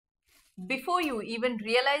Before you even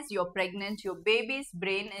realize you're pregnant, your baby's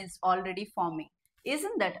brain is already forming.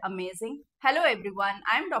 Isn't that amazing? Hello everyone,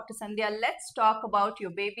 I'm Dr. Sandhya. Let's talk about your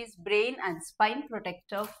baby's brain and spine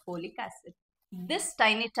protector, folic acid. This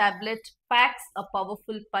tiny tablet packs a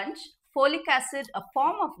powerful punch. Folic acid, a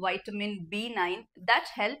form of vitamin B9 that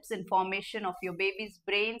helps in formation of your baby's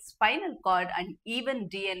brain, spinal cord and even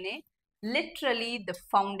DNA, literally the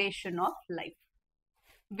foundation of life.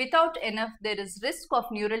 Without enough, there is risk of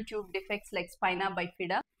neural tube defects like spina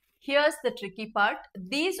bifida. Here's the tricky part.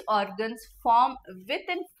 These organs form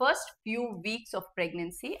within first few weeks of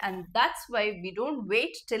pregnancy, and that's why we don't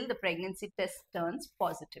wait till the pregnancy test turns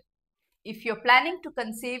positive. If you're planning to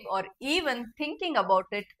conceive or even thinking about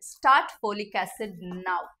it, start folic acid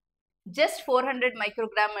now. Just 400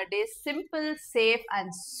 microgram a day, simple, safe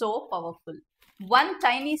and so powerful. One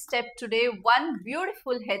tiny step today, one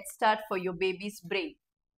beautiful head start for your baby's brain.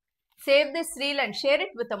 Save this reel and share it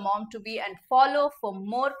with a mom-to-be and follow for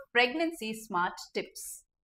more pregnancy smart tips.